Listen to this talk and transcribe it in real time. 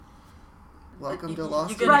Welcome to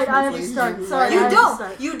Lost. Right, I have to start. Sorry,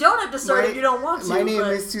 You don't have to start if you don't want to. My name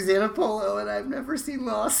is Susana Polo, and I've never seen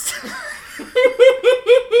Lost.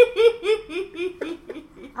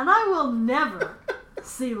 And I will never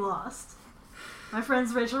see Lost. My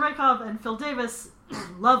friends Rachel Rakoff and Phil Davis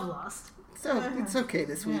love Lost. So it's okay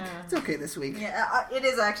this week. Yeah. It's okay this week. Yeah, it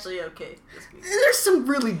is actually okay this week. There's some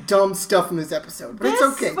really dumb stuff in this episode, but it's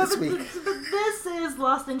okay this week. But this is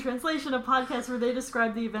Lost in Translation, a podcast where they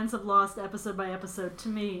describe the events of Lost episode by episode to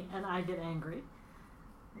me, and I get angry.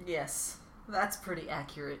 Yes, that's pretty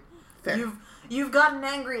accurate. Fair. You've gotten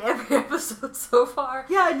angry every episode so far.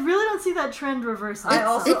 Yeah, I really don't see that trend reversing.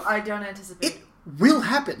 I don't anticipate. It will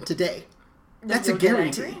happen today. That's a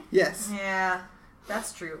guarantee. Yes. Yeah.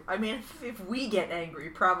 That's true. I mean, if we get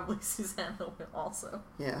angry, probably Susana will also.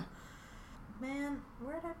 Yeah. Man,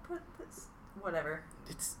 where did I put this? Whatever.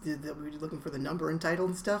 It's we were looking for the number and title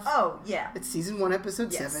and stuff. Oh, yeah. It's season 1,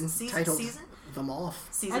 episode 7. Titled season? Them Off.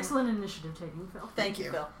 Excellent initiative taking, Phil. Thank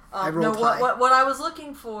you, Phil. I rolled high. What I was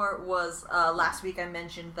looking for was, last week I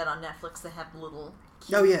mentioned that on Netflix they have little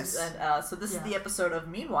cubes. Oh, yes. And so this is the episode of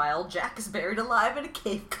Meanwhile, Jack is buried alive in a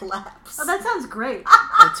cave collapse. Oh, that sounds great.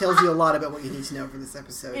 It tells you a lot about what you need to know for this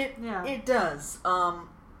episode. It does.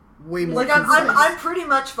 Way more concise. I'm pretty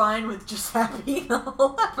much fine with just that being the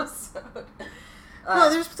whole episode.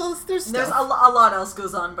 No, there's stuff. There's a lot else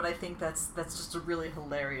goes on, but I think that's just a really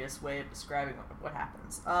hilarious way of describing what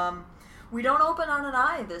happens. We don't open on an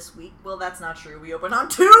eye this week. Well, that's not true. We open on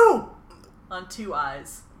two! On 2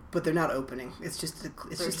 eyes. But they're not opening. It's just a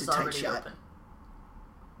tight shot.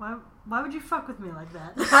 Open. Why would you fuck with me like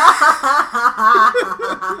that?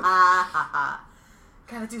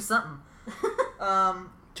 Gotta do something.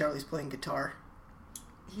 Charlie's playing guitar.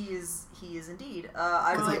 He is indeed.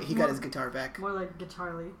 He got his guitar back. More like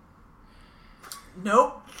Guitarly.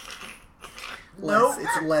 Nope.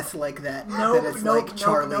 It's less like that. Than it's like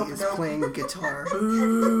Charlie is playing guitar.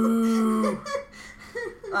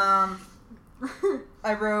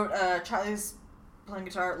 I wrote Charlie's playing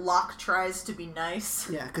guitar. Locke tries to be nice.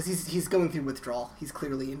 Yeah, because he's going through withdrawal. He's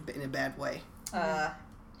clearly in a bad way.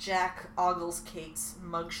 Jack ogles Kate's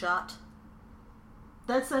mugshot.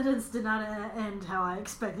 That sentence did not end how I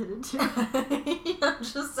expected it to. I'm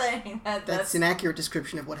just saying that's an accurate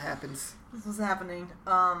description of what happens. This was happening.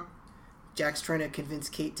 Jack's trying to convince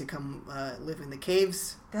Kate to come live in the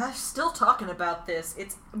caves. They're still talking about this.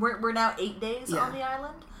 We're now 8 days on the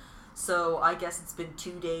island. So I guess it's been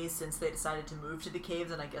 2 days since they decided to move to the caves,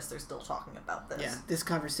 and I guess they're still talking about this. Yeah, this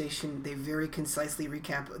conversation, they very concisely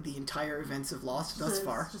recap the entire events of Lost thus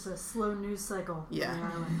far. It's just a slow news cycle. Yeah.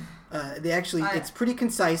 They actually, it's pretty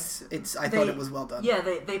concise. I thought it was well done. Yeah,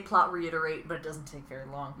 they plot reiterate, but it doesn't take very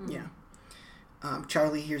long. Mm-hmm. Yeah.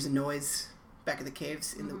 Charlie hears a noise back at the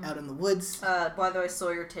caves, out in the woods. By the way,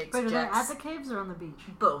 Sawyer takes Wait, are Jack's... they at the caves or on the beach?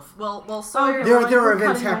 Both. Well, Sawyer... There are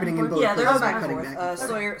events happening in both. Yeah, they're back back and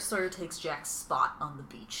forth. Sawyer takes Jack's spot on the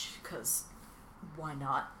beach, because why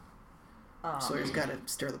not? Sawyer's got to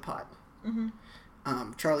stir the pot.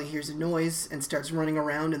 Mm-hmm. Charlie hears a noise and starts running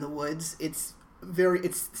around in the woods. It's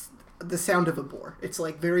the sound of a boar. It's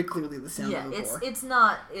like very clearly the sound of a boar. It's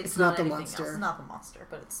not the anything monster. Else. It's not the monster,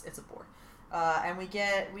 but it's a boar. And we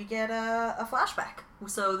get a flashback.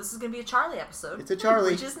 So this is gonna be a Charlie episode. It's a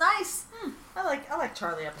Charlie, which is nice. I like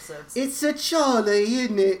Charlie episodes. It's a Charlie,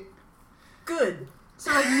 isn't it? Good.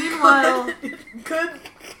 So meanwhile, good.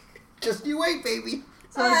 Just you wait, baby.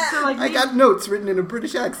 I got notes written in a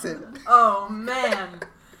British accent. Oh man,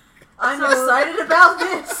 I'm excited about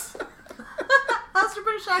this. How's your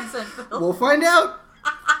British accent, Phil? We'll find out.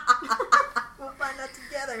 We'll find out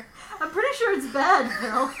together. I'm pretty sure it's bad,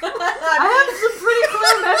 Phil. I have some pretty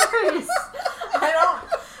clear memories.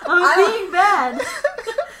 Of being bad.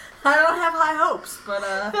 I don't have high hopes, but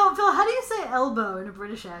Phil, how do you say elbow in a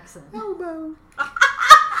British accent? Elbow.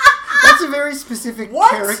 That's a very specific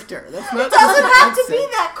character. That's not it doesn't have accent. to be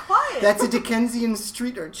that quiet. That's a Dickensian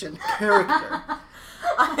street urchin character.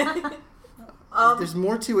 There's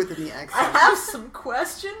more to it than the accent. I have some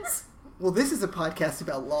questions. Well, this is a podcast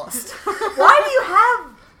about Lost. Why do you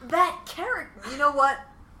have that character? You know what?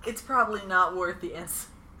 It's probably not worth the answer.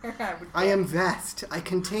 I am vast. I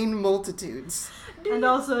contain multitudes. And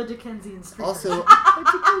also a Dickensian street urchin. Also a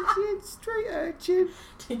Dickensian street urchin.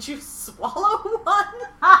 Did you swallow one?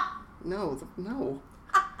 No.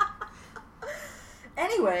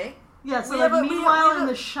 Anyway. Yeah, so meanwhile in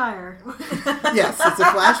the Shire. Yes, it's a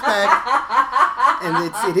flashback.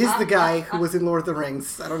 And it is the guy who was in Lord of the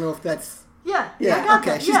Rings. I don't know if that's... Yeah,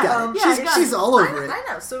 okay, she's got it. She's all over it. I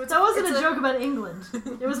know, so that wasn't a joke about England.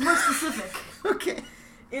 It was more specific. Okay.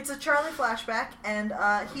 It's a Charlie flashback, and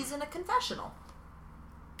he's in a confessional.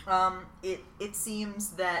 It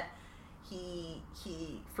seems that he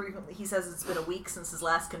says it's been a week since his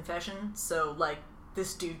last confession, so like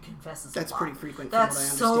this dude confesses. That's a lot. pretty frequent. That's from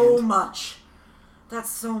what I so understand. much. That's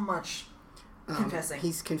so much confessing.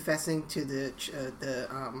 He's confessing to the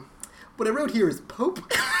what I wrote here is Pope.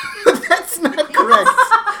 That's not correct.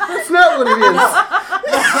 That's not what it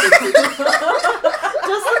is.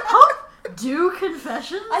 Does the Pope do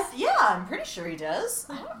confessions? Yeah, I'm pretty sure he does.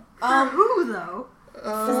 For who, though?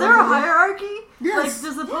 Is there a hierarchy? Yes. Like,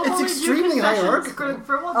 does the Pope It's only extremely do confessions hierarchical.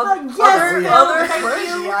 for well, Other thank clergy,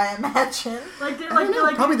 you. I imagine. Like, I don't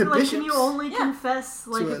know, probably the can you bishops. only confess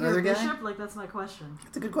like To if you're another a guy? bishop? Like, that's my question.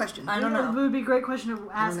 That's a good question. I don't know. It would be a great question to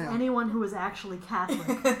ask know. anyone who is actually Catholic,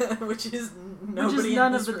 Which is which is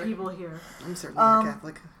none of the people here. I'm certainly not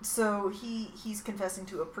Catholic. So he's confessing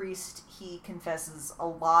to a priest. He confesses a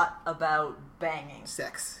lot about banging.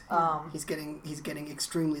 Sex. He's He's getting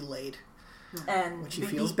extremely laid. and Which he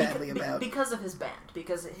feels badly about. because of his band.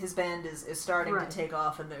 Because his band is starting Right. to take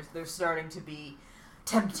off, and there's starting to be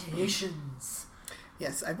temptations.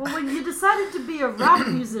 Yes, Well, when you decided to be a rap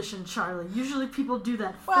musician, Charlie, usually people do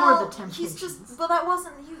that for Well, the Temptations. he's just. Well, that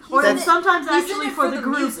wasn't. or in it- sometimes he's in actually it for the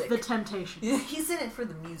group, music. the Temptations. He's in it for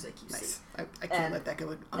the music. You see. nice. I can't let that go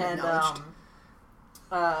And unacknowledged.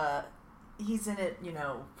 he's in it,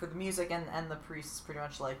 for the music, and the priest is pretty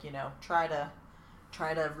much like,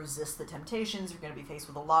 try to resist the temptations. You're going to be faced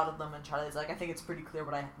with a lot of them. And Charlie's like, I think it's pretty clear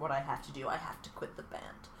what I have to do. I have to quit the band.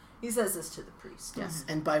 He says this to the priest. Yes,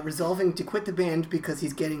 and by resolving to quit the band because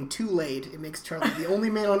he's getting too laid, it makes Charlie the only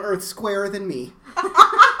man on earth squarer than me.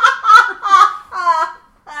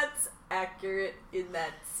 That's accurate in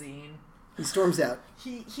that scene. He storms out.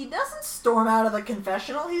 He doesn't storm out of the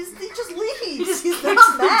confessional. He just leaves. He just He's kicks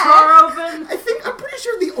not the mad. door open. I'm pretty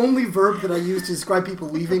sure the only verb that I use to describe people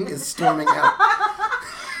leaving is storming out.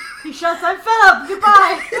 He shouts, "I'm fed up.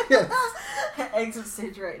 Goodbye." Yes. Exit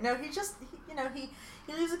stage right. No, he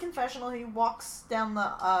leaves the confessional. He walks down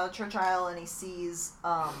the church aisle and he sees.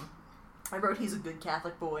 I wrote he's a good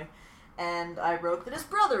Catholic boy, and I wrote that his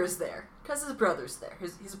brother is there because his brother's there.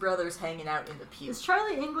 His brother's hanging out in the pew. Is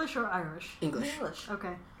Charlie English or Irish? English.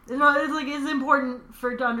 Okay. No, it's important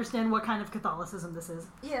to understand what kind of Catholicism this is.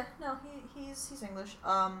 Yeah, no, he's English.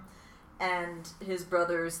 And his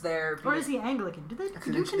brother's there. Or is he Anglican? Do they do That's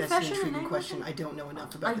an confession in intriguing Anglican? question. I don't know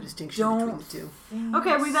enough about the distinction don't between the two.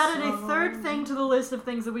 Okay, we've added a third thing to the list of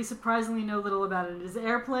things that we surprisingly know little about. It is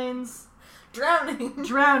airplanes,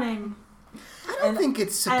 drowning. I don't think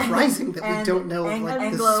it's surprising that we don't know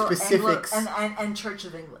the specifics. and Church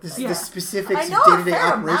of England. The specifics I of know a day-to-day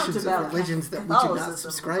fair amount operations of about religions that we do not Catholicism,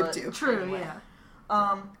 subscribe but- to. True, Anyway.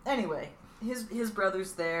 yeah. Anyway, his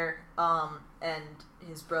brother's there, and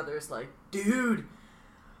his brother's like, dude,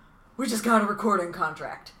 we just got a recording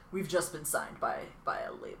contract. We've just been signed by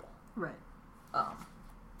a label. Right.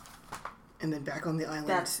 And then back on the island.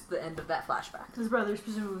 That's the end of that flashback. His brother's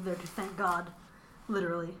presumably there to thank God,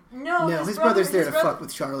 literally. No, his brother's there to fuck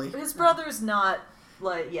with Charlie. His brother's not,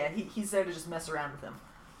 he's there to just mess around with him.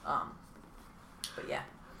 But yeah.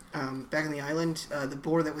 Back on the island, the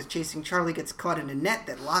boar that was chasing Charlie gets caught in a net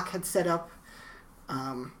that Locke had set up.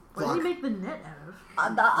 What did he make the net out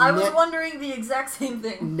of? I was wondering the exact same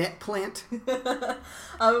thing. Net plant.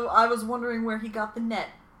 I was wondering where he got the net.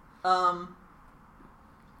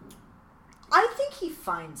 I think he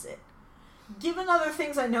finds it. Given other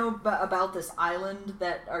things I know about this island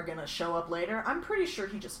that are going to show up later, I'm pretty sure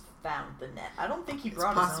he just found the net. I don't think he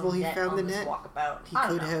brought his own net on this walkabout. He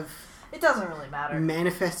could have It doesn't really matter.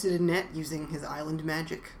 manifested a net using his island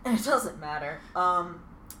magic. It doesn't matter.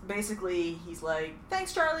 Basically, he's like,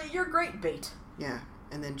 thanks, Charlie, you're great bait. Yeah,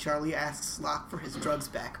 and then Charlie asks Locke for his drugs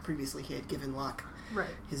back. Previously, he had given Locke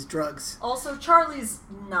his drugs. Also, Charlie's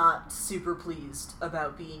not super pleased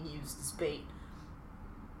about being used as bait.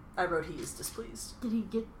 I wrote he is displeased. Did he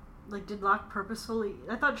get, did Locke purposefully?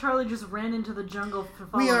 I thought Charlie just ran into the jungle to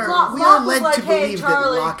follow We him. are Locke was led like, to "Hey, believe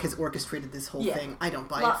Charlie." that Locke has orchestrated this whole thing. I don't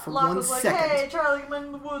buy it for Locke 1 was like, second. hey, Charlie, I'm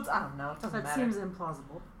in the woods. I don't know. It doesn't That matter. seems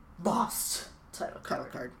implausible. Lost. Title Title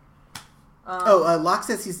card. card. Locke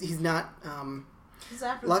says he's not. He's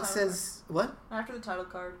after Locke the title says what? card. After the title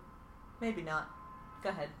card. Maybe not. Go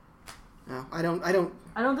ahead. No, I don't I don't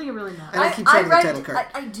think it really matters. I don't keep track of the title card.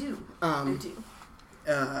 I do. Um, I do.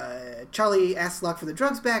 Charlie asks Locke for the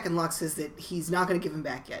drugs back, and Locke says that he's not going to give them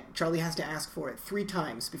back yet. Charlie has to ask for it 3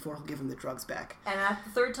 times before he'll give him the drugs back. And at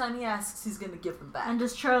the 3rd time he asks, he's going to give them back. And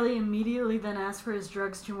does Charlie immediately then ask for his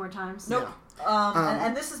drugs 2 more times? Nope. No.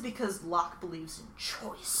 And this is because Locke believes in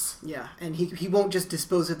choice. Yeah, and he won't just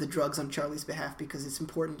dispose of the drugs on Charlie's behalf because it's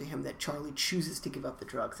important to him that Charlie chooses to give up the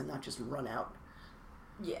drugs and not just run out.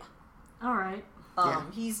 Yeah. All right.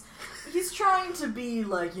 He's trying to be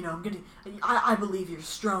like, I believe you're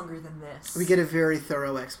stronger than this. We get a very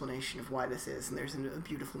thorough explanation of why this is, and there's a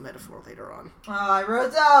beautiful metaphor later on. I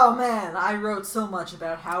wrote so much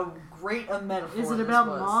about how great a metaphor Is it this about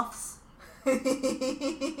was. moths?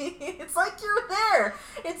 It's like you're there.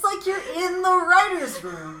 It's like you're in the writer's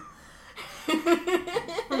room.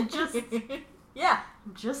 I'm just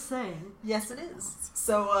saying. Yes, it is.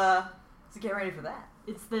 So get ready for that.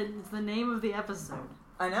 It's the name of the episode.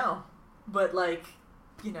 I know, but it's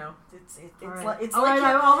All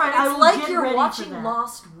right. like you're watching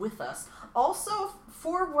Lost with us. Also,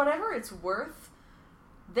 for whatever it's worth,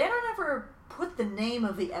 they don't ever put the name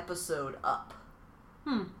of the episode up.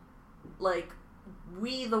 Like,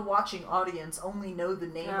 we, the watching audience, only know the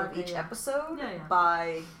name of each episode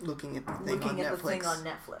by looking at the thing on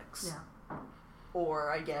Netflix. Yeah.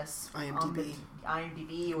 Or, I guess,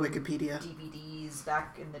 IMDb or Wikipedia. DVDs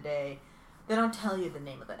back in the day. They don't tell you the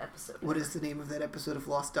name of that episode. What is the name of that episode of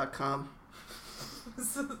Lost.com?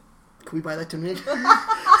 Can we buy that domain?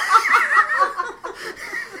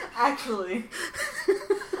 Actually,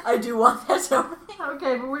 I do want that domain.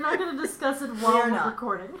 Okay, but we're not going to discuss it while we're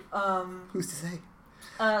recording. Who's to say?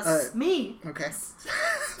 Me. Okay.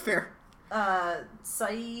 Fair.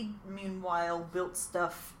 Saeed, meanwhile, built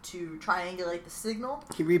stuff to triangulate the signal.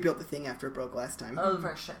 He rebuilt the thing after it broke last time. Oh, the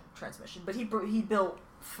fresh transmission. But he built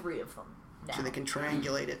 3 of them now. So they can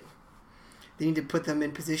triangulate it. They need to put them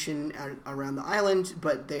in position around the island,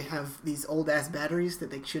 but they have these old-ass batteries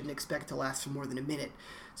that they shouldn't expect to last for more than a minute.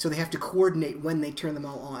 So they have to coordinate when they turn them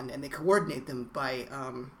all on, and they coordinate them by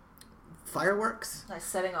fireworks. By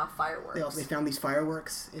setting off fireworks. They found these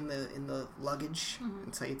fireworks in the luggage,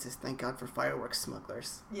 and Saeed says, "Thank God for fireworks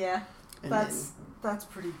smugglers." Yeah, and that's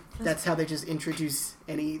pretty. That's how they just introduce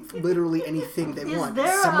literally anything they want.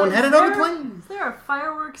 Someone had it on the plane. Is there a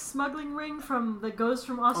fireworks smuggling ring that goes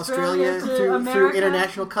from Australia to through America?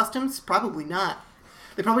 international customs? Probably not.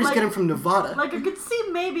 They probably just get them from Nevada. Like, I could see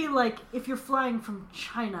maybe, if you're flying from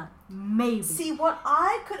China, maybe. See, what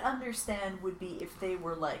I could understand would be if they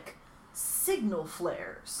were, signal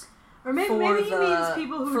flares. Or maybe he means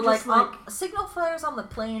people who signal flares on the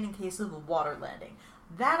plane in case of a water landing.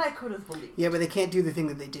 That I could have believed. Yeah, but they can't do the thing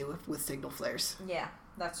that they do with signal flares. Yeah,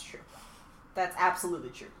 that's true. That's absolutely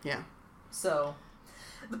true. Yeah. So,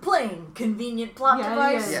 the plane, convenient plot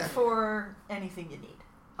device for anything you need.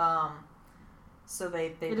 So they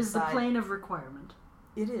It decide, is the plane of requirement.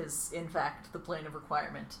 It is, in fact, the plane of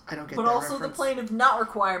requirement. I don't get but that also reference. the plane of not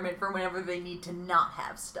requirement for whenever they need to not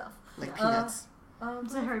have stuff. Like peanuts.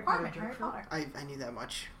 It's a Harry Potter joke. I knew that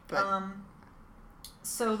much. But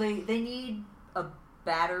so they need a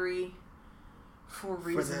battery for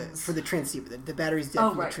reasons... For the transceiver. The battery's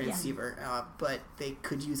dead for the transceiver. Yeah. But they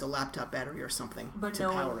could use a laptop battery or something but to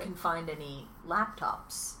no power one it. can find any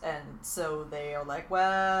laptops. And so they are like,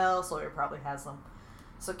 well, Sawyer probably has them.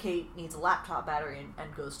 So Kate needs a laptop battery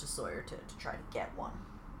and goes to Sawyer to try to get one.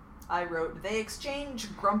 I wrote, they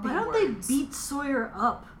exchange grumpy words. Why don't they beat Sawyer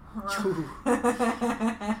up?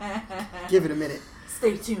 Give it a minute.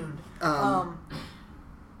 Stay tuned.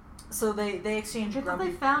 So they exchange grumpy... I thought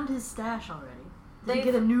they found his stash already. Did he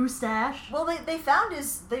get a new stash? Well, they found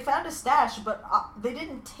his stash, but they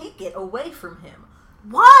didn't take it away from him.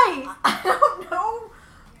 Why? I don't know.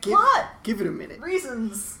 Give it a minute.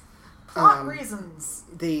 Reasons. Plot reasons.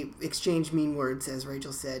 They exchange mean words, as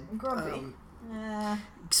Rachel said. Grumpy.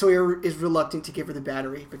 Sawyer is reluctant to give her the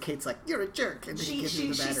battery, but Kate's like, "You're a jerk," and then he gives her the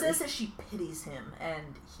battery. She says that she pities him,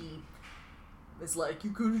 and he is like,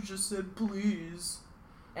 "You could have just said please."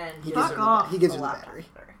 And he gives her the battery.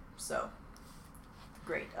 So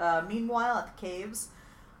great. Meanwhile, at the caves,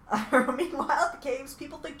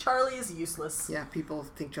 people think Charlie is useless. Yeah, people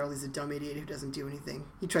think Charlie's a dumb idiot who doesn't do anything.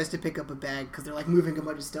 He tries to pick up a bag because they're moving a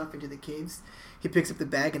bunch of stuff into the caves. He picks up the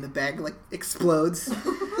bag and the bag explodes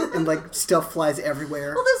and stuff flies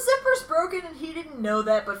everywhere. Well, the zipper's broken and he didn't know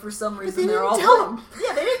that, but for some reason they all didn't tell him.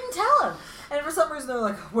 Yeah, they didn't tell him, and for some reason they're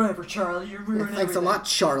like, "Whatever, Charlie, you're ruining everything." Thanks a lot,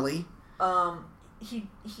 Charlie. He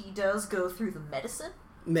does go through the medicine.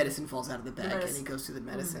 Medicine falls out of the bag and he goes through the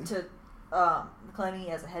medicine. Claiming he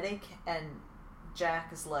has a headache, and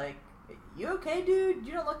Jack is like, "You okay, dude?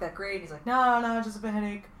 You don't look that great." And he's like, No, just a bit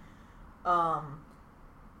headache.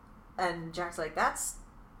 And Jack's like, "That's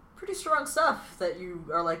pretty strong stuff that you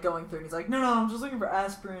are going through." And he's like, No, I'm just looking for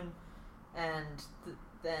aspirin. And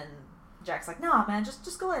then Jack's like, "No, man,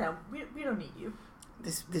 just go lay down. We don't need you."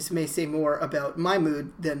 This may say more about my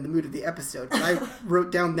mood than the mood of the episode, but I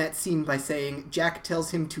wrote down that scene by saying Jack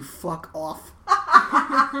tells him to fuck off.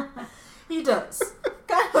 He does.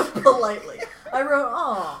 Kind of politely. I wrote,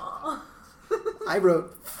 "Aww." I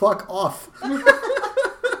wrote, fuck off. Is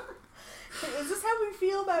this how we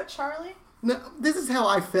feel about Charlie? No, this is how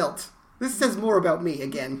I felt. This says more about me,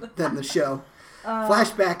 again, than the show.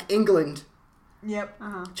 Flashback, England. Yep.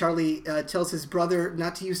 Charlie tells his brother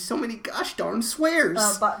not to use so many gosh darn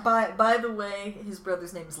swears. By the way, his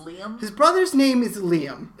brother's name is Liam. His brother's name is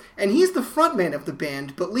Liam, and he's the frontman of the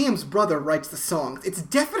band, but Liam's brother writes the songs. It's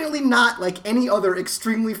definitely not like any other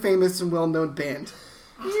extremely famous and well-known band.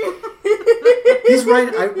 He's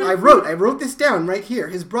right. I wrote this down right here.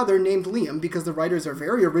 His brother named Liam because the writers are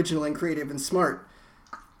very original and creative and smart.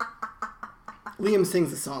 Liam sings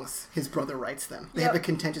the songs. His brother writes them. They have a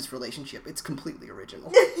contentious relationship. It's completely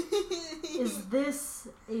original. Is this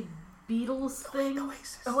a Beatles thing?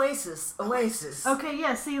 Oasis. Okay,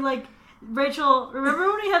 yeah, see, like, Rachel, remember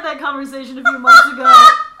when we had that conversation a few months ago?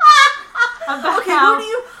 About how who do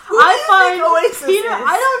you think Oasis is?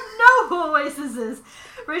 I don't know who Oasis is.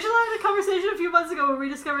 Rachel and I had a conversation a few months ago where we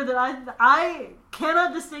discovered that I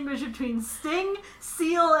cannot distinguish between Sting,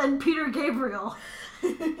 Seal, and Peter Gabriel.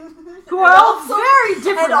 Who are all very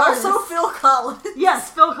different and artists. also Phil Collins. Yes,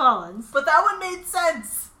 Phil Collins. But that one made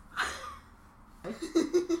sense.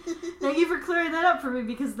 Thank you for clearing that up for me,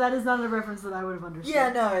 because that is not a reference that I would have understood.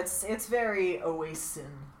 Yeah, no, it's very Oasis.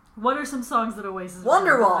 What are some songs that Oasis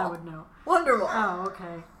Wonderwall. I would know? Wonderwall. Oh,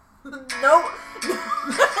 okay. No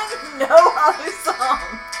other song.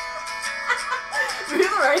 Do we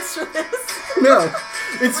have the rights for this? No,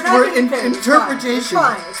 it's for interpretation.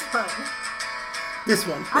 It's fine. This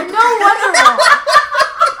one. I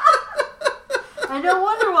know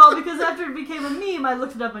Wonderwall because after it became a meme, I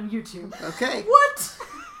looked it up on YouTube. Okay. What?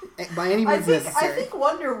 By any means necessary. I think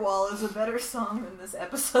Wonderwall is a better song than this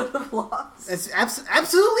episode of Lost. That's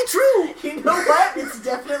absolutely true. You know what? It's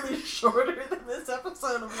definitely shorter than this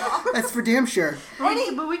episode of Lost. That's for damn sure.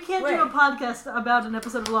 But we can't do a podcast about an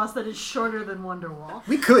episode of Lost that is shorter than Wonderwall.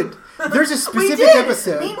 We could. There's a specific we did.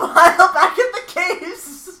 episode. Meanwhile, back in the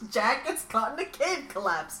caves, Jack gets caught in a cave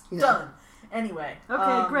collapse. Yeah. Done. Anyway.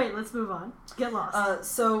 Okay, great. Let's move on. Get lost.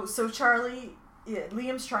 So Charlie,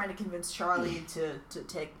 Liam's trying to convince Charlie to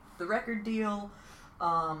take the record deal,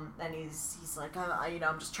 and he's like,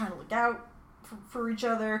 I'm just trying to look out for each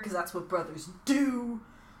other because that's what brothers do.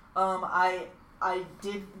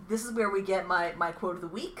 This is where we get my quote of the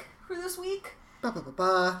week for this week,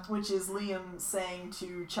 which is Liam saying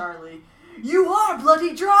to Charlie, "You are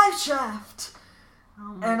bloody drive shaft,"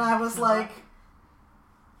 and I was like,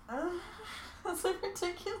 that's a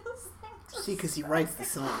ridiculous thing to See, because he say. writes the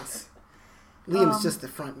songs. Liam's just the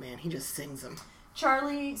front man. He just sings them.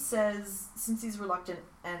 Charlie says, since he's reluctant,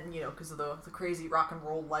 and, because of the crazy rock and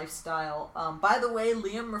roll lifestyle, by the way,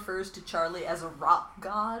 Liam refers to Charlie as a rock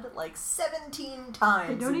god, 17 times.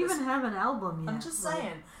 They don't even have an album yet. I'm just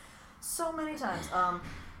saying. So many times.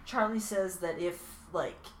 Charlie says that if,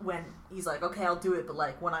 when he's like, okay, I'll do it, but,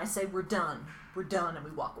 when I say we're done, and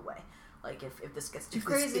we walk away. If this gets too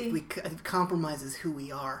crazy. If it compromises who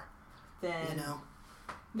we are, then,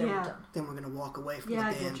 then we're done. Then we're going to walk away from the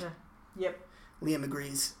I band. getcha. Yep. Liam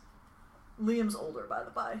agrees. Liam's older, by the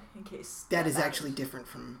by, in case. That is actually different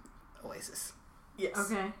from Oasis. Yes.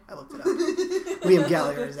 Okay. I looked it up. Liam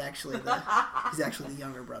Gallagher is actually the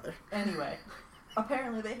younger brother. Anyway,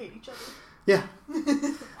 apparently they hate each other. Yeah.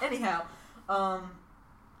 Anyhow,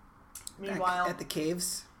 meanwhile, at the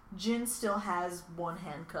caves, Jin still has one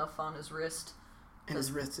handcuff on his wrist, and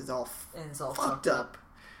his wrist is all fucked up.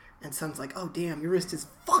 And Sun's like, "Oh damn, your wrist is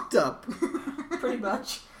fucked up." Pretty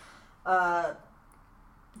much.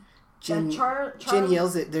 Jin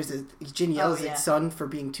yells at Sun for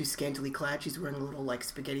being too scantily clad. She's wearing a little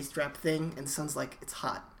spaghetti strap thing, and Sun's like, "It's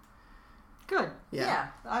hot." Good. Yeah,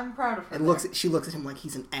 I'm proud of her. And she looks at him like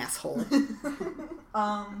he's an asshole.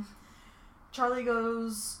 Charlie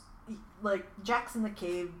goes, Jack's in the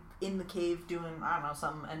cave doing, I don't know,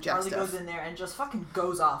 something, and Jack Charlie stuff. goes in there and just fucking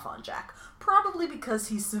goes off on Jack. Probably because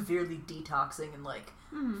he's severely detoxing and,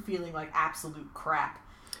 feeling like absolute crap.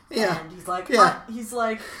 Yeah. And he's like, yeah.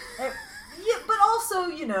 Yeah, but also,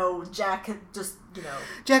 Jack had just,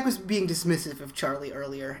 Jack was being dismissive of Charlie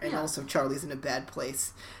earlier, and also Charlie's in a bad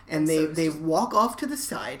place. And they walk off to the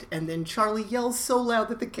side, and then Charlie yells so loud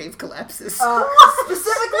that the cave collapses.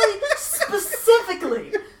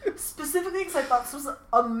 Specifically, because I thought this was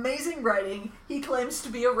amazing writing, he claims to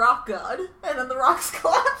be a rock god, and then the rocks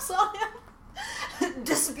collapse on him,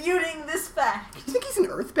 disputing this fact. You think he's an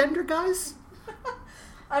earthbender, guys?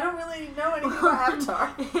 I don't really know anything about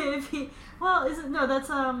Avatar.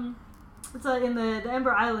 That's in the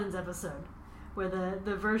Ember Islands episode where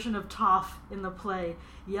the version of Toph in the play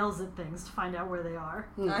yells at things to find out where they are.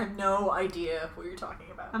 I have no idea what you're talking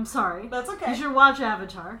about. I'm sorry. That's okay. You should watch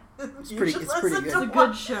Avatar. It's pretty good. It's a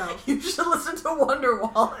good show. You should listen to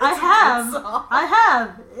Wonderwall. I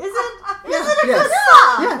have. Is it a good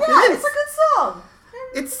song? Yeah, Yeah, it's a good song.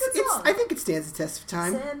 It's I think it stands the test of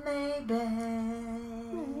time.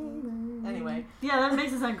 Anyway. Yeah, that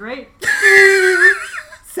makes it sound great.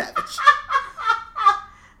 Savage.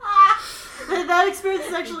 That experience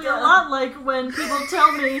is actually a lot like when people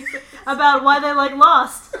tell me about why they like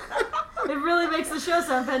Lost. It really makes the show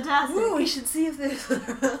sound fantastic. Ooh, we should see if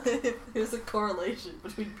there's a correlation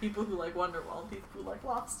between people who like Wonderwall and people who like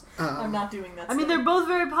Lost. I'm not doing that. I mean, they're both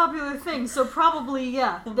very popular things, so probably,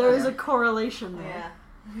 yeah, there is a correlation there. Yeah.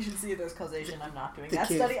 We should see if there's causation. I'm not doing that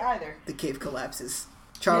study either. The cave collapses.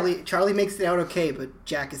 Charlie makes it out okay, but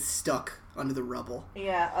Jack is stuck under the rubble.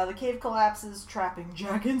 Yeah, the cave collapses, trapping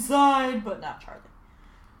Jack inside, but not Charlie.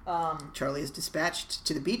 Charlie is dispatched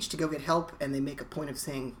to the beach to go get help, and they make a point of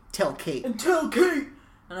saying, "Tell Kate." And tell Kate!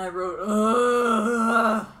 And I wrote,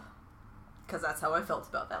 because that's how I felt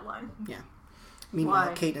about that line. Yeah. Meanwhile,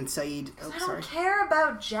 Why? Kate and Saeed... I don't care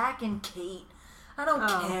about Jack and Kate. I don't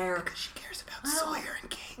care. Because she cares about Sawyer and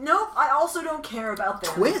Kate. Nope, I also don't care about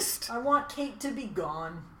them. Twist! I want Kate to be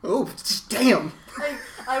gone. Oh, damn!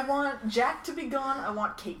 I want Jack to be gone. I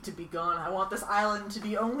want Kate to be gone. I want this island to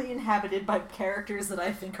be only inhabited by characters that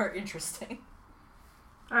I think are interesting.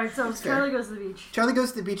 Alright, so Charlie goes to the beach. Charlie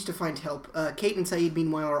goes to the beach to find help. Kate and Saeed,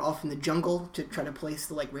 meanwhile, are off in the jungle to try to place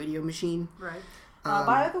the, radio machine. Right.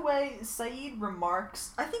 By the way, Saeed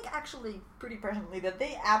remarks, I think actually pretty presently, that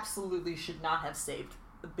they absolutely should not have saved,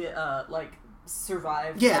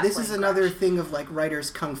 survived. Yeah, that this plane is another crash. thing of,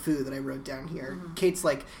 writer's kung fu that I wrote down here. Kate's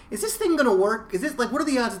like, is this thing gonna work? Is this, what are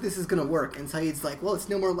the odds that this is gonna work? And Saeed's like, well, it's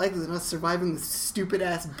no more likely than us surviving this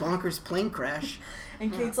stupid-ass bonkers plane crash.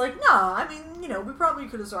 And Kate's like, no, I mean, we probably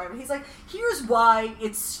could have survived. And he's like, here's why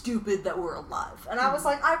it's stupid that we're alive. And I was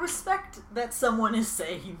like, I respect that someone is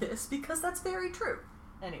saying this, because that's very true.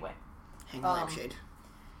 Anyway. Hang a lampshade.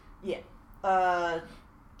 Yeah.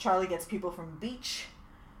 Charlie gets people from the beach.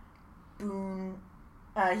 Boone.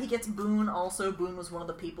 He gets Boone also. Boone was one of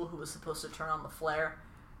the people who was supposed to turn on the flare.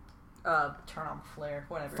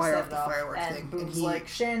 Whatever. Fire set off it the off. fireworks and thing. Boone's And like,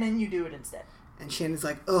 Shannon, you do it instead. And Shannon's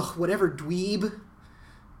like, ugh, whatever, dweeb.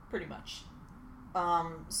 Pretty much.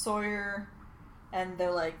 Sawyer, and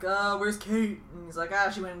they're like, where's Kate? And he's like,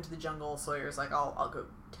 she went into the jungle. Sawyer's like, I'll go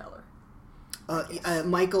tell her.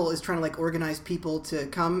 Michael is trying to organize people to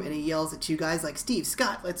come, and he yells at two guys like, Steve,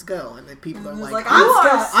 Scott, let's go. And the people are like,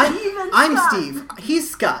 I'm Steve. He's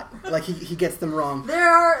Scott. He gets them wrong. There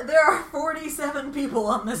are 47 people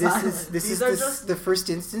on this island. This is the first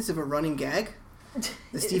instance of a running gag.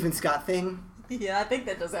 The Stephen Scott thing. Yeah, I think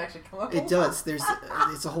that does actually come up. It does.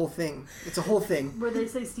 It's a whole thing. It's a whole thing. Where they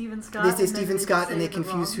say Stephen Scott. They say Stephen Scott, and they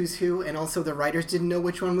confuse who's who, and also the writers didn't know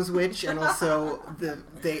which one was which, and also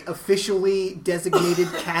they officially designated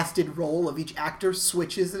casted role of each actor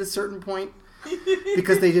switches at a certain point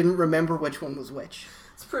because they didn't remember which one was which.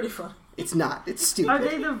 It's pretty funny. It's not. It's stupid. Are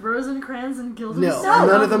they the Rosencrantz and Guildenstern? No,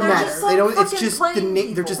 none of them matter. Just They don't. It's fucking just the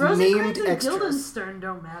name. They're just named Rosencrantz and extras. Guildenstern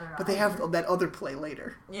don't matter. But they have that other play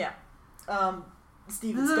later. Yeah.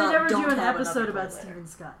 Stephen They Scott never don't do an have episode another about play Stephen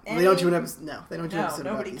Scott. They don't do an episode. No, they don't do an episode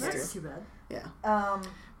about nobody these That's two. too bad.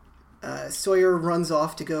 Yeah. Sawyer runs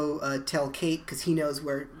off to go tell Kate because he knows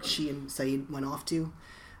where she and Saeed went off to.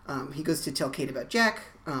 He goes to tell Kate about Jack.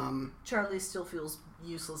 Charlie still feels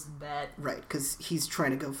useless and bad. Right, because he's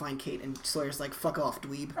trying to go find Kate, and Sawyer's like, fuck off,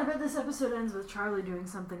 dweeb. I bet this episode ends with Charlie doing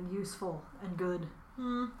something useful and good.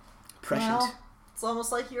 Prescient. Well, it's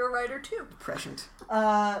almost like you're a writer too. Prescient.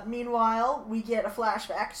 Meanwhile, we get a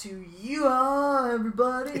flashback to You Are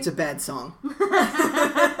Everybody. It's a bad song.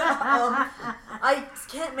 I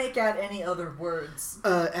can't make out any other words.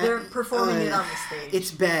 They're performing it on the stage.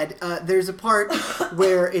 It's bad. There's a part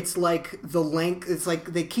where it's like the length. It's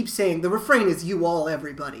like they keep saying the refrain is "You all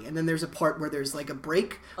everybody," and then there's a part where there's like a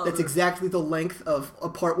break that's exactly the length of a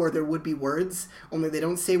part where there would be words. Only they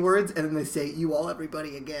don't say words, and then they say "You all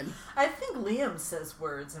everybody" again. I think Liam says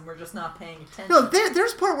words, and we're just not paying attention. No,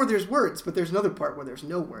 there's part where there's words, but there's another part where there's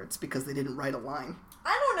no words because they didn't write a line.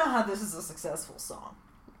 I don't know how this is a successful song.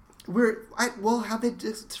 How'd they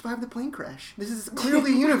survive the plane crash? This is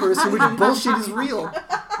clearly a universe in which bullshit is real.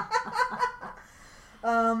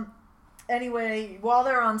 Anyway, while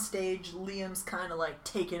they're on stage, Liam's kind of like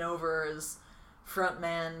taken over as front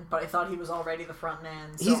man, but I thought he was already the front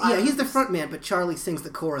man. So he's the front man, but Charlie sings the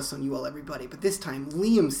chorus on You All Everybody. But this time,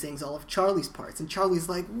 Liam sings all of Charlie's parts, and Charlie's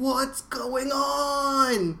like, what's going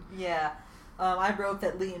on? Yeah. I wrote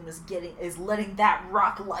that Liam is letting that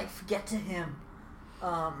rock life get to him.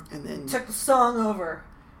 And then took the song over.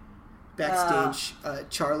 Backstage,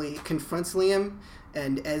 Charlie confronts Liam,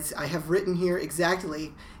 and as I have written here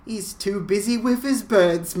exactly, he's too busy with his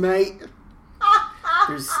birds, mate.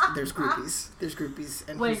 There's groupies,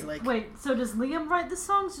 and he's like... Wait, so does Liam write the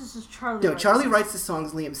songs, or does Charlie No, Charlie writes the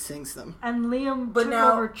songs, Liam sings them. And Liam took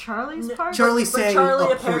over Charlie's part? Charlie sang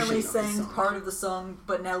Charlie a apparently portion of the sang song. part of the song,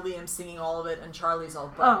 but now Liam's singing all of it, and Charlie's all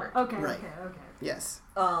butthurt. Oh, okay, Right. okay. Yes.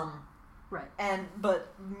 Right.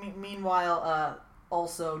 But meanwhile,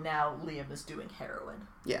 also now Liam is doing heroin.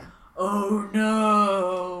 Yeah. Oh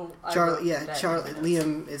no!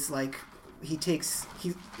 Liam is like...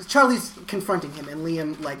 Charlie's confronting him, and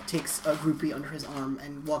Liam like takes a groupie under his arm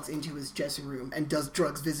and walks into his dressing room and does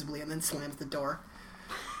drugs visibly, and then slams the door.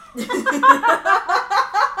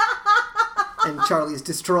 And Charlie is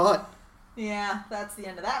distraught. Yeah, that's the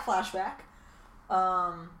end of that flashback.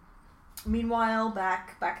 Meanwhile,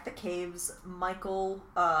 back at the caves, Michael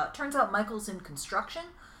turns out Michael's in construction,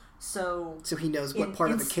 so he knows what part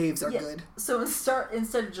of the caves are good. So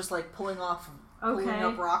instead of just like pulling up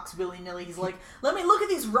rocks willy-nilly, he's like, let me look at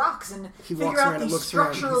these rocks and figure out the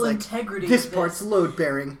structural integrity. This part's load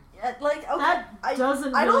bearing. Like, okay, that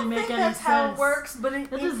doesn't I really don't make think any that's sense. how it works, but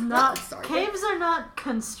it does not. Sorry. Caves are not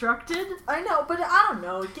constructed. I know, but I don't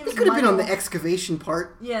know. It gives He could have been on Michael- the excavation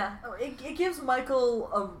part. Yeah, it gives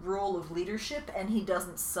Michael a role of leadership, and he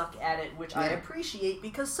doesn't suck at it, which I appreciate,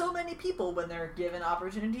 because so many people, when they're given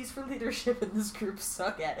opportunities for leadership in this group,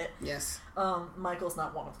 suck at it. Yes. Michael's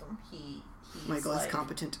not one of them. Michael is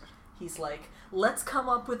competent. He's like, let's come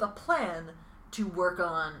up with a plan to work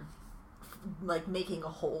on, like, making a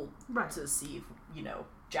hole to see if,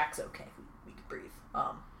 Jack's okay. We can breathe.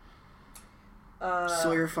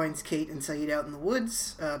 Sawyer finds Kate and Saeed out in the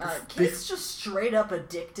woods. Kate's just straight up a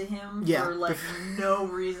dick to him for, like, no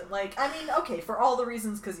reason. Like, I mean, okay, for all the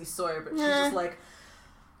reasons because he's Sawyer, but she's just like,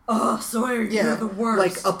 oh, Sawyer, you're the worst.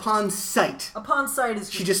 Like, upon sight. Upon sight is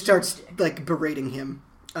just... She just starts, like, berating him.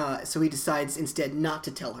 So he decides instead not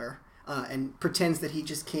to tell her. And pretends that he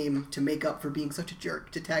just came to make up for being such a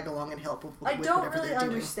jerk, to tag along and help with whatever they're doing. I don't really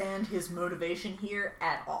understand his motivation here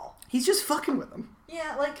at all. He's just fucking with him.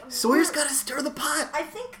 Yeah, like... Sawyer's gotta stir the pot! I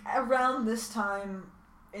think around this time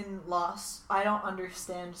in Lost, I don't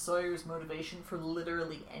understand Sawyer's motivation for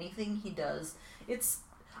literally anything he does.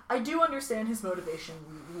 I do understand his motivation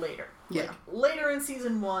later. Yeah. Like, later in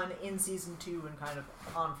Season 1, in Season 2, and kind of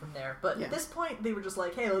on from there. But at this point, they were just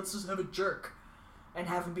like, hey, let's just have a jerk. And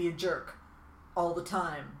have him be a jerk all the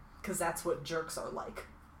time, because that's what jerks are like.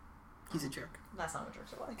 He's a jerk. That's not what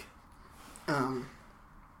jerks are like.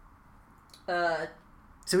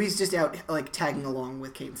 So he's just out, like, tagging along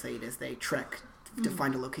with Kate and Saeed as they trek to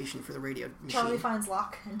find a location for the radio machine. Charlie finds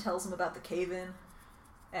Locke and tells him about the cave-in,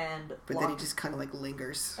 but then he just kind of, like,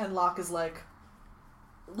 lingers. And Locke is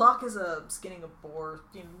skinning a boar,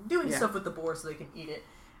 doing stuff with the boar so they can eat it,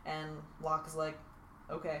 and Locke is like,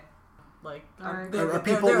 okay. Like, there are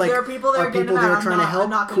people that are getting out. Trying to help.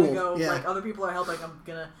 I'm not gonna go. Yeah. Like, other people are helping. I'm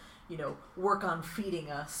gonna, work on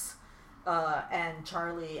feeding us. And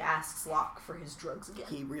Charlie asks Locke for his drugs again.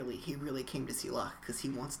 He really came to see Locke because he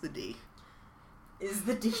wants the D. Is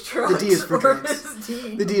the D drugs? The D is for drugs.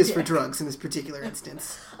 The D is for drugs in this particular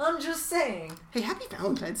instance. I'm just saying. Hey, happy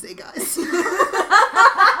Valentine's Day, guys. Come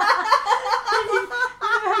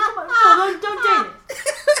on, don't date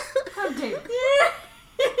it. Don't date it.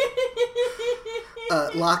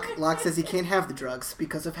 Locke says he can't have the drugs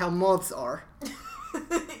because of how moths are.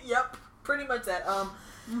 Yep, pretty much that.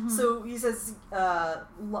 So he says,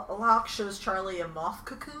 Locke shows Charlie a moth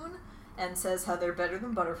cocoon and says how they're better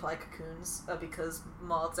than butterfly cocoons because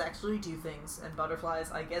moths actually do things and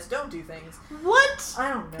butterflies, I guess, don't do things. What?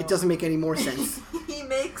 I don't know. It doesn't make any more sense. He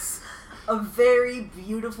makes a very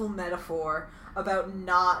beautiful metaphor about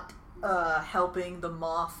not helping the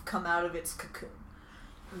moth come out of its cocoon.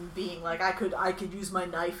 Being like, I could use my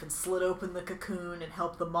knife and slit open the cocoon and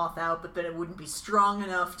help the moth out, but then it wouldn't be strong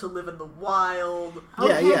enough to live in the wild.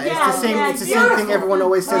 It's the same thing everyone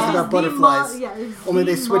always says about butterflies. Only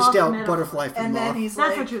they switched out butterfly for and moth. Then he's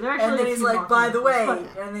That's like, not true. and then he's like, by the way,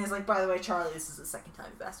 Charlie, this is the second time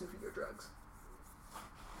you've asked me for your drugs.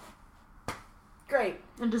 Great.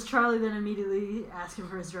 And does Charlie then immediately ask him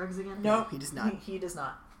for his drugs again? No, he does not. He does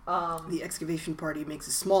not. The excavation party makes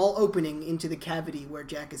a small opening into the cavity where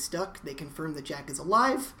Jack is stuck. They confirm that Jack is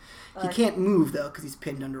alive. He can't move, though, because he's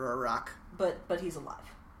pinned under a rock. But he's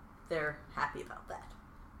alive. They're happy about that.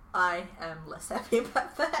 I am less happy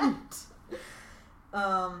about that.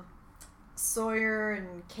 Sawyer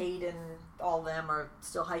and Kate and all them are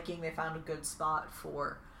still hiking. They found a good spot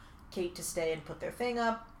for Kate to stay and put their thing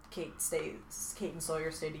up. Kate and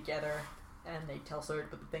Sawyer stay together, and they tell Sawyer to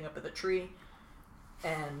put the thing up in the tree.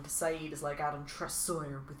 And Saeed is like, I don't trust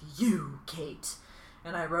Sawyer with you, Kate.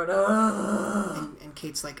 And I wrote, ugh. And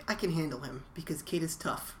Kate's like, I can handle him because Kate is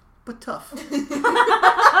tough, but tough.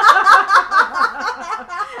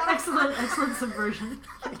 Excellent subversion.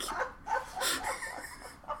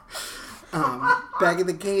 Back in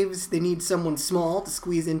the caves, they need someone small to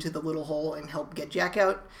squeeze into the little hole and help get Jack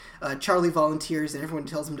out. Charlie volunteers and everyone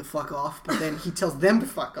tells him to fuck off, but then he tells them to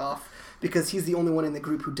fuck off because he's the only one in the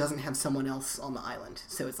group who doesn't have someone else on the island.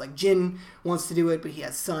 So it's like Jin wants to do it, but he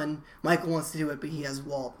has Sun. Michael wants to do it, but he has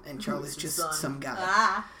Walt. And Charlie's just some guy.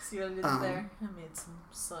 Ah, see what I did there? I made some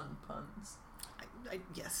Sun puns.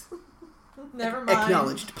 Yes. Never mind.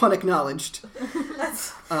 Acknowledged. Pun acknowledged.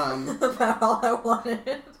 That's about all I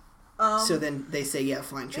wanted. So then they say, yeah,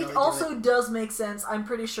 fine, Charlie. It also does make sense. I'm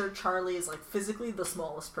pretty sure Charlie is like physically the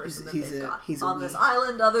smallest person that they've got on this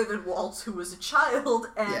island, other than Walt, who was a child,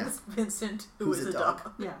 and Vincent, who is a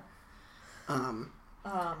dog. Yeah.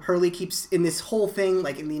 Hurley keeps, in this whole thing,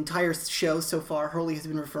 like in the entire show so far, Hurley has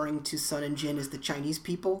been referring to Sun and Jin as the Chinese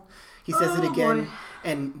people. He says it again,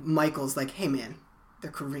 and Michael's like, hey man, they're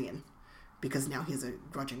Korean. Because now he has a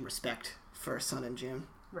grudging respect for Sun and Jin.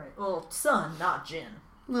 Right. Well, Sun, not Jin.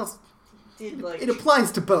 Well, it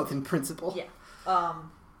applies to both in principle. Yeah. Or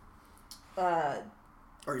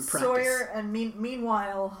in practice. Sawyer and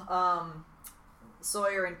meanwhile,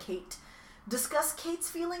 Sawyer and Kate discuss Kate's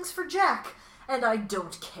feelings for Jack, and I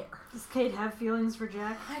don't care. Does Kate have feelings for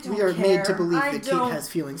Jack? I don't We are care. made to believe that Kate has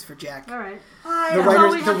feelings for Jack. All right.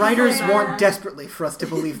 The writers want desperately for us to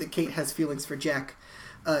believe that Kate has feelings for Jack.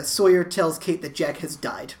 Sawyer tells Kate that Jack has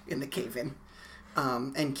died in the cave-in.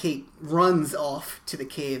 And Kate runs off to the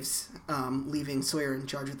caves, leaving Sawyer in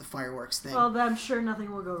charge of the fireworks thing. Well, I'm sure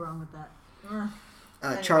nothing will go wrong with that.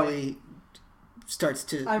 Anyway. Charlie starts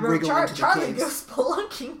to wriggle into the Charlie caves. goes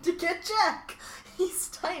spelunking to get Jack. He's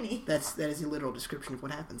tiny. That is a literal description of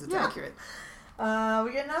what happens. It's accurate.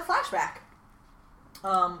 We get another flashback.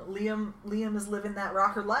 Liam is living that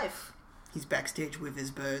rocker life. He's backstage with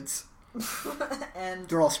his birds. And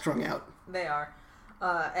they're all strung out. They are.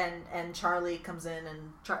 And Charlie comes in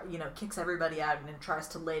and kicks everybody out and then tries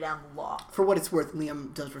to lay down the law. For what it's worth,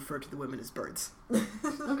 Liam does refer to the women as birds.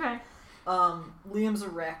 Okay. Liam's a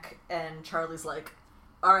wreck, and Charlie's like,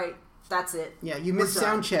 "All right, that's it. Yeah, you missed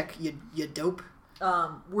sound check. You dope.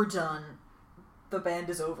 We're done. The band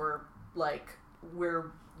is over.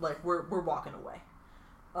 We're walking away."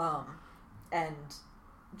 And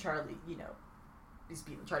Charlie, he's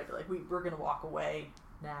trying to be like, we're gonna walk away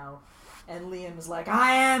now. And Liam is like,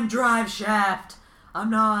 I am Drive Shaft.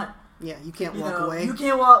 I'm not. Yeah, you can't walk away. You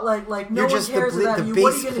can't walk no one cares about you.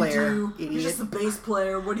 What are you gonna player, do? idiot. You're just the bass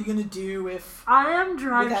player. What are you gonna do if I am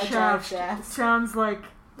Drive Shaft sounds like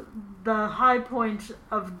the high point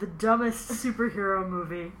of the dumbest superhero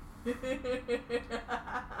movie.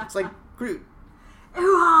 It's like Groot.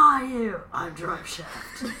 Who are you? I'm Drive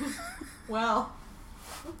Shaft. Well,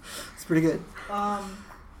 it's pretty good.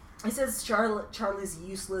 He says Charlie's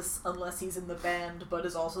useless unless he's in the band, but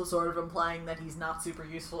is also sort of implying that he's not super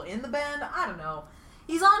useful in the band. I don't know.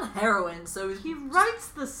 He's on heroin, so he writes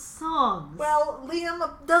the songs. Well,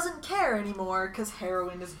 Liam doesn't care anymore because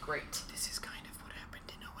heroin is great. This is kind of what happened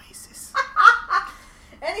in Oasis.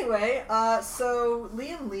 Anyway, so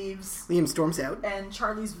Liam leaves. Liam storms out. And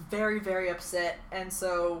Charlie's very, very upset, and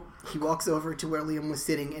so... He walks over to where Liam was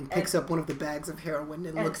sitting and picks up one of the bags of heroin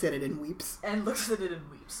and looks at it and weeps.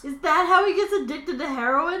 Is that how he gets addicted to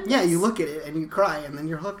heroin? Yeah, you look at it and you cry and then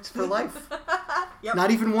you're hooked for life. Yep.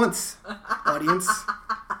 Not even once, audience.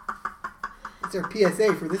 It's our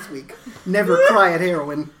PSA for this week. Never cry at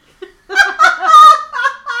heroin.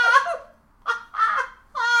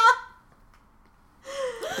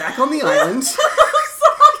 Back on the island,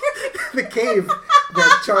 the cave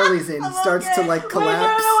that Charlie's in starts to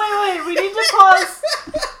collapse. Wait. We need to pause.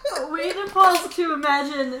 We need to pause to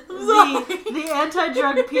imagine the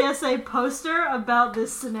anti-drug PSA poster about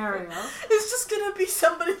this scenario. It's just gonna be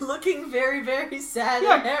somebody looking very, very sad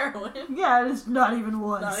at heroin. Yeah, it's not even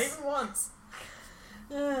once. Not even once.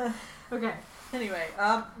 Okay. Anyway,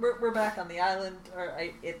 we're back on the island, or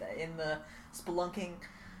in the spelunking.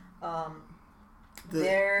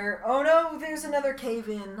 There's another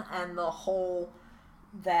cave-in, and the hole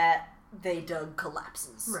that they dug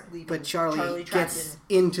collapses. Right. But Charlie gets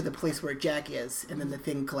into the place where Jack is, and then the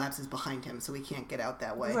thing collapses behind him, so he can't get out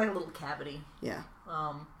that way. It's like a little cavity. Yeah.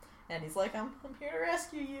 And he's like, I'm here to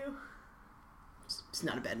rescue you. It's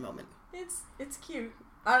not a bad moment. It's cute.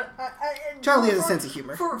 Charlie has a sense of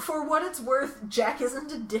humor. For what it's worth, Jack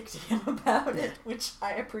isn't a dick to him about it, which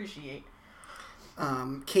I appreciate.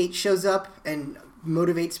 Kate shows up and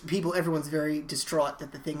motivates people. Everyone's very distraught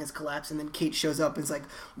that the thing has collapsed, and then Kate shows up and is like,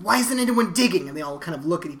 why isn't anyone digging? And they all kind of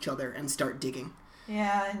look at each other and start digging.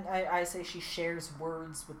 Yeah, and I say she shares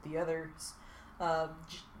words with the others.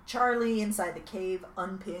 Charlie, inside the cave,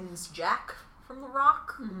 unpins Jack from the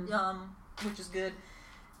rock, which is good.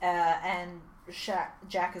 And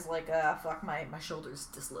Jack is like, fuck, my shoulder's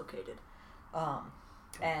dislocated.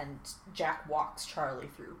 And Jack walks Charlie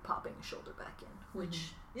through popping his shoulder back in,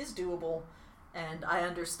 which is doable. And I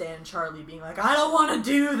understand Charlie being like, I don't want to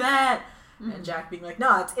do that! And Jack being like,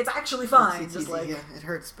 no, it's actually fine. It's just easy. like, Yeah, it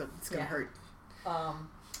hurts, but it's gonna hurt. And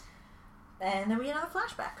then we get another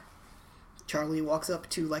flashback. Charlie walks up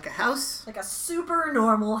to like a house. Like a super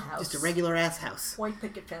normal house. Just a regular ass house. White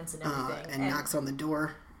picket fence and everything. And knocks on the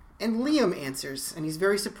door. And Liam answers, and he's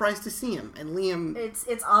very surprised to see him. And Liam...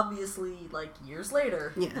 It's obviously, like, years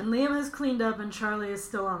later. Yeah. And Liam has cleaned up, and Charlie is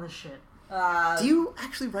still on the shit. Do you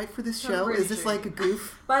actually write for this show? Is this like a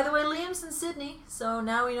goof? By the way, Liam's in Sydney, so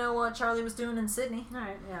now we know what Charlie was doing in Sydney.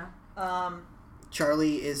 Alright, yeah.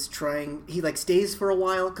 Charlie is trying... He, like, stays for a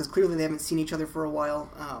while, because clearly they haven't seen each other for a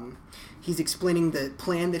while. He's explaining the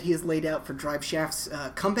plan that he has laid out for Drive Shaft's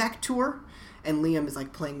comeback tour, and Liam is,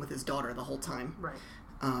 like, playing with his daughter the whole time. Right.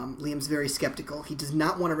 Liam's very skeptical. He does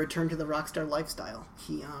not want to return to the rockstar lifestyle.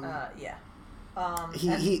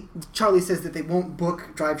 Charlie says that they won't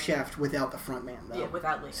book Drive Shaft without the front man, though. Yeah,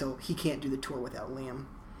 without Liam. So he can't do the tour without Liam.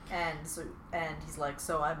 And he's like,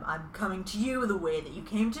 so I'm coming to you the way that you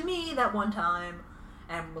came to me that one time,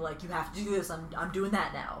 and we're like, you have to do this. I'm doing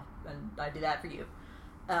that now, and I did that for you.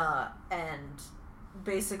 And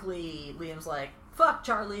basically Liam's like, fuck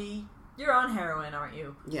Charlie, you're on heroin, aren't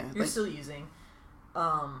you? Yeah, you're still using.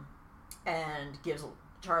 And gives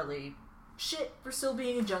Charlie shit for still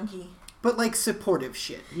being a junkie. But, like, supportive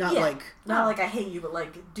shit. Not like I hate you, but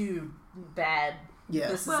like, dude, bad. Yeah.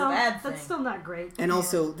 This is a bad thing. That's still not great. And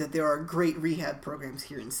also that there are great rehab programs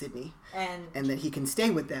here in Sydney. And that he can stay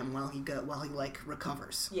with them while he like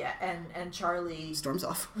recovers. Yeah, and Charlie storms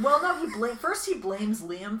off. Well, no, first he blames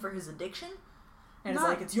Liam for his addiction. And it's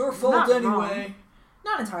like, it's your fault anyway. Wrong.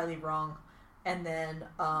 Not entirely wrong. And then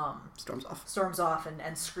storms off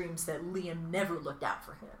and screams that Liam never looked out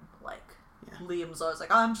for him. Like, Liam was always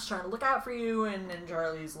like, I'm just trying to look out for you, and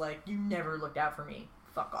Charlie's like, you never looked out for me.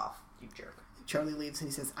 Fuck off, you jerk. Charlie leaves and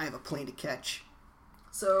he says, I have a plane to catch.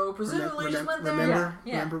 So presumably just went there.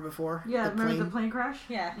 Remember before? Yeah, remember the plane crash?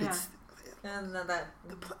 Yeah. And then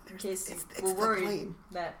in case it's we're worried plane.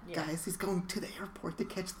 That guys, he's going to the airport to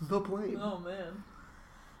catch the plane. Oh man.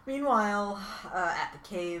 Meanwhile, at the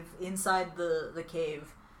cave, inside the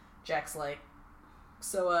cave, Jack's like,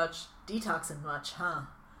 so, detoxing much, huh?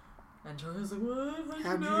 And Charlie's like, what?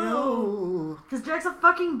 How'd you know? Because Jack's a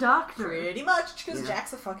fucking doctor. Pretty much, because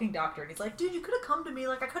Jack's a fucking doctor. And he's like, dude, you could have come to me,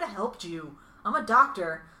 like, I could have helped you. I'm a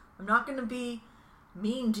doctor. I'm not going to be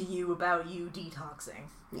mean to you about you detoxing.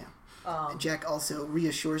 Yeah. And Jack also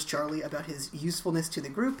reassures Charlie about his usefulness to the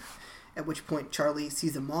group, at which point Charlie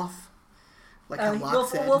sees a moth. Like how Locke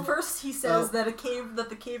said. Well, first he says that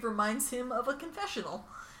the cave reminds him of a confessional.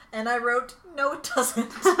 And I wrote, no, it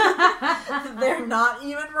doesn't. They're not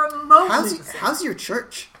even remotely the same. How's your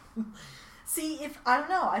church? See, I don't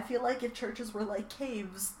know. I feel like if churches were like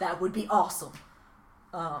caves, that would be awesome.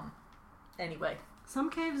 Anyway. Some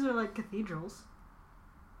caves are like cathedrals.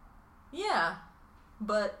 Yeah,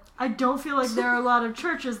 but... I don't feel like there are a lot of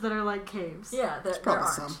churches that are like caves. Yeah, there aren't.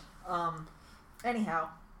 Some. Anyhow.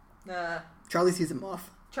 Charlie sees a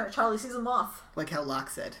moth. Charlie sees a moth. Like how Locke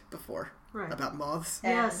said before. Right. About moths.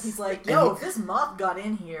 And he's like, yo, if this moth got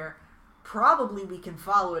in here, probably we can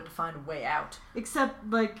follow it to find a way out. Except,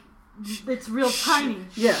 like, it's real tiny.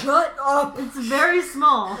 Yeah. Shut up! It's very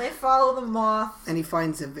small. They follow the moth. And he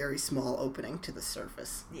finds a very small opening to the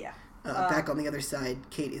surface. Yeah. Back on the other side,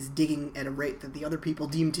 Kate is digging at a rate that the other people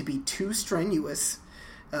deem to be too strenuous.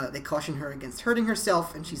 They caution her against hurting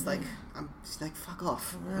herself, and she's like, fuck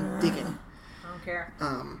off. I'm digging. I don't care.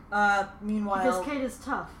 Meanwhile... Because Kate is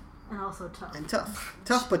tough. And also tough. And tough.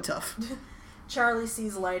 Tough, but tough. Charlie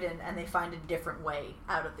sees light and they find a different way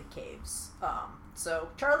out of the caves. So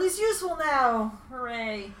Charlie's useful now.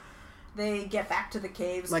 Hooray. They get back to the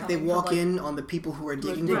caves. Like they walk in on the people who are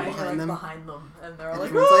digging behind them. And they're like,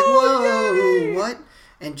 everyone's like, whoa, what?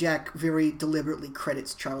 And Jack very deliberately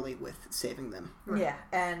credits Charlie with saving them. Right. Yeah,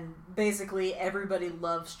 and basically everybody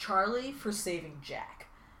loves Charlie for saving Jack.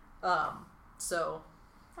 So...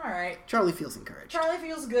 Alright. Charlie feels encouraged. Charlie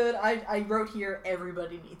feels good. I wrote here,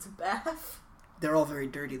 everybody needs a bath. They're all very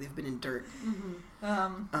dirty. They've been in dirt.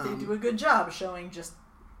 They do a good job showing just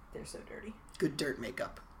they're so dirty. Good dirt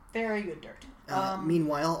makeup. Very good dirt.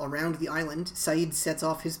 Meanwhile, around the island, Saeed sets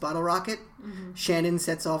off his bottle rocket. Shannon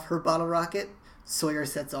sets off her bottle rocket. Sawyer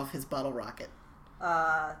sets off his bottle rocket.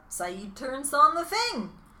 Saeed turns on the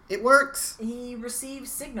thing. It works. He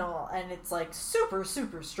receives signal, and it's like super,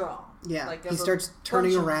 super strong. Yeah, like, he starts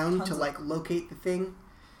turning around to of... like locate the thing,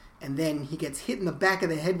 and then he gets hit in the back of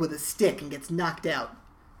the head with a stick and gets knocked out.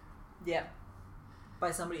 Yep.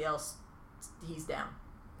 By somebody else. He's down.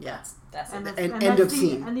 Yeah. That's and it. end of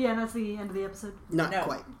scene. And that's the end of the episode? Not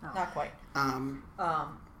quite. Not quite.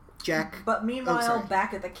 Jack. But meanwhile,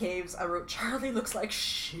 back at the caves, I wrote, Charlie looks like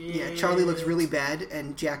shit. Yeah, Charlie looks really bad,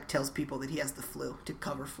 and Jack tells people that he has the flu to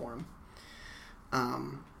cover for him.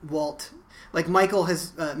 Walt, like Michael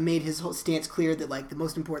has made his whole stance clear that like the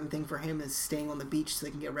most important thing for him is staying on the beach so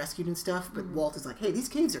they can get rescued and stuff. But Walt is like, hey, these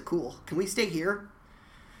caves are cool. Can we stay here?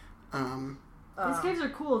 These caves are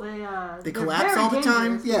cool. They collapse all the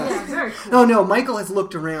time. Yeah, very cool. Oh no, Michael has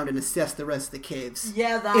looked around and assessed the rest of the caves.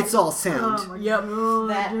 Yeah, it's all sound. Oh yep, God.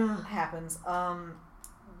 that happens.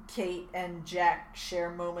 Kate and Jack share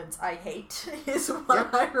moments I hate is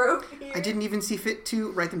what I wrote here. I didn't even see fit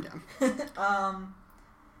to write them down.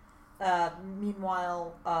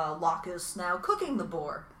 Meanwhile, Locke is now cooking the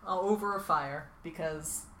boar over a fire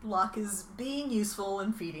because Locke is being useful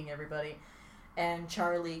and feeding everybody. And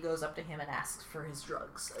Charlie goes up to him and asks for his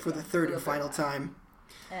drugs again, for the third and final time.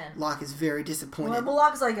 And Locke is very disappointed. Well,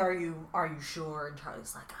 Locke's like, "Are you sure?" And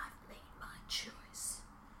Charlie's like, "I've made my choice."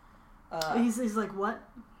 He's like, "What?"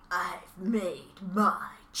 I've made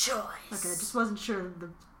my choice. Okay, I just wasn't sure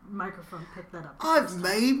the microphone picked that up. I've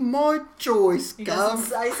made my choice,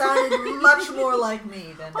 Gov. I sounded much more like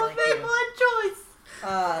me than like you. I've made my choice.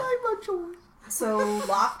 I made my choice. So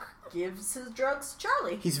Locke gives his drugs to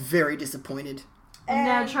Charlie. He's very disappointed. And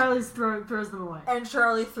now Charlie throws them away. And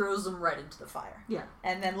Charlie throws them right into the fire. Yeah.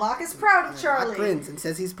 And then Locke is proud of Charlie. Locke grins and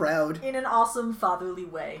says he's proud. In an awesome fatherly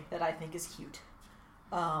way that I think is cute.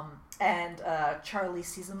 And Charlie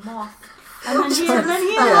sees a moth. And then he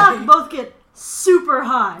and Locke both get super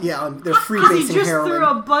high. Yeah, they're freebasing he just heroin. threw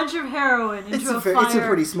a bunch of heroin into a fire. It's a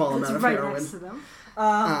pretty small amount of right heroin. Next to them.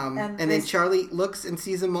 And then Charlie looks and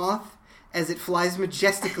sees a moth as it flies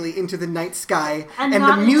majestically into the night sky, and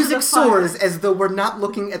the music soars as though we're not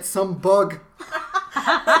looking at some bug.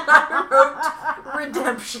 I wrote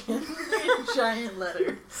redemption in giant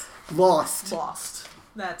letters. Lost.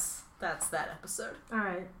 That's that episode. All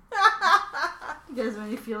right. You guys have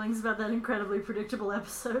any feelings about that incredibly predictable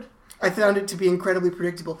episode? I found it to be incredibly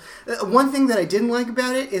predictable. One thing that I didn't like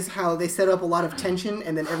about it is how they set up a lot of tension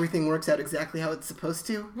and then everything works out exactly how it's supposed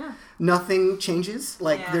to. Yeah. Nothing changes.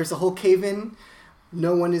 Like, there's a whole cave-in.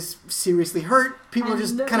 No one is seriously hurt. People are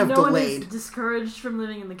just kind of no delayed. One is discouraged from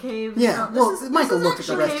living in the caves. Yeah, Michael looked at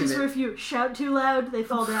the rest of caves it. where if you shout too loud, they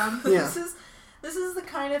fall down. Yeah. This is the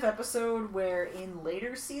kind of episode where in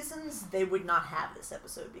later seasons they would not have this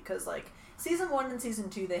episode because, like, season 1 and season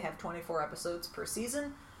 2 they have 24 episodes per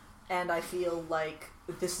season. And I feel like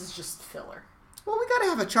this is just filler. Well, we gotta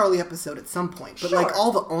have a Charlie episode at some point. But, sure. like,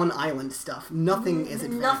 all the on-island stuff, nothing is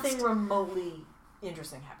advanced. Nothing remotely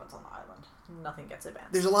interesting happens on the island. Nothing gets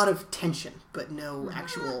advanced. There's a lot of tension, but no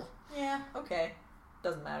actual... Yeah, okay.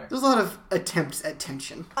 Doesn't matter. There's a lot of attempts at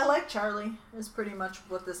tension. I like Charlie, is pretty much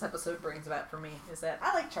what this episode brings about for me, is that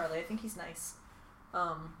I like Charlie. I think he's nice.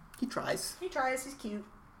 He tries. He tries. He's cute.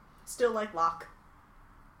 Still like Locke.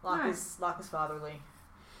 Locke is fatherly.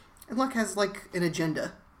 And Locke has, like, an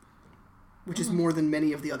agenda, which is more than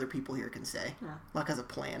many of the other people here can say. Yeah. Locke has a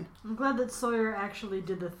plan. I'm glad that Sawyer actually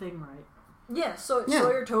did the thing right. Yeah,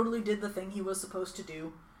 Sawyer totally did the thing he was supposed to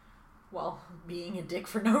do while being a dick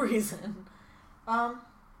for no reason. Yeah.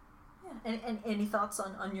 Any thoughts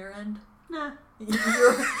on your end? Nah. None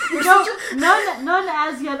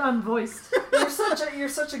as yet unvoiced. You're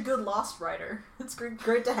such a good Lost writer. It's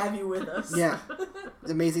great to have you with us. Yeah.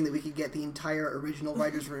 It's amazing that we could get the entire original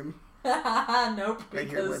writer's room nope. right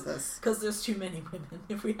here with us. Because there's too many women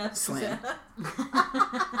if we have Slam.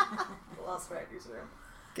 Susana. Lost writer's room.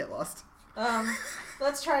 Get lost.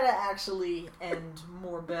 Let's try to actually end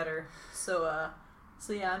more better. So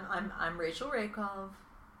yeah, I'm Rachel Rakov.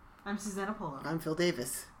 I'm Susana Polo. I'm Phil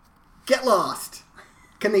Davis. Get lost!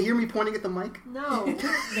 Can they hear me pointing at the mic? No.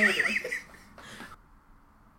 Maybe.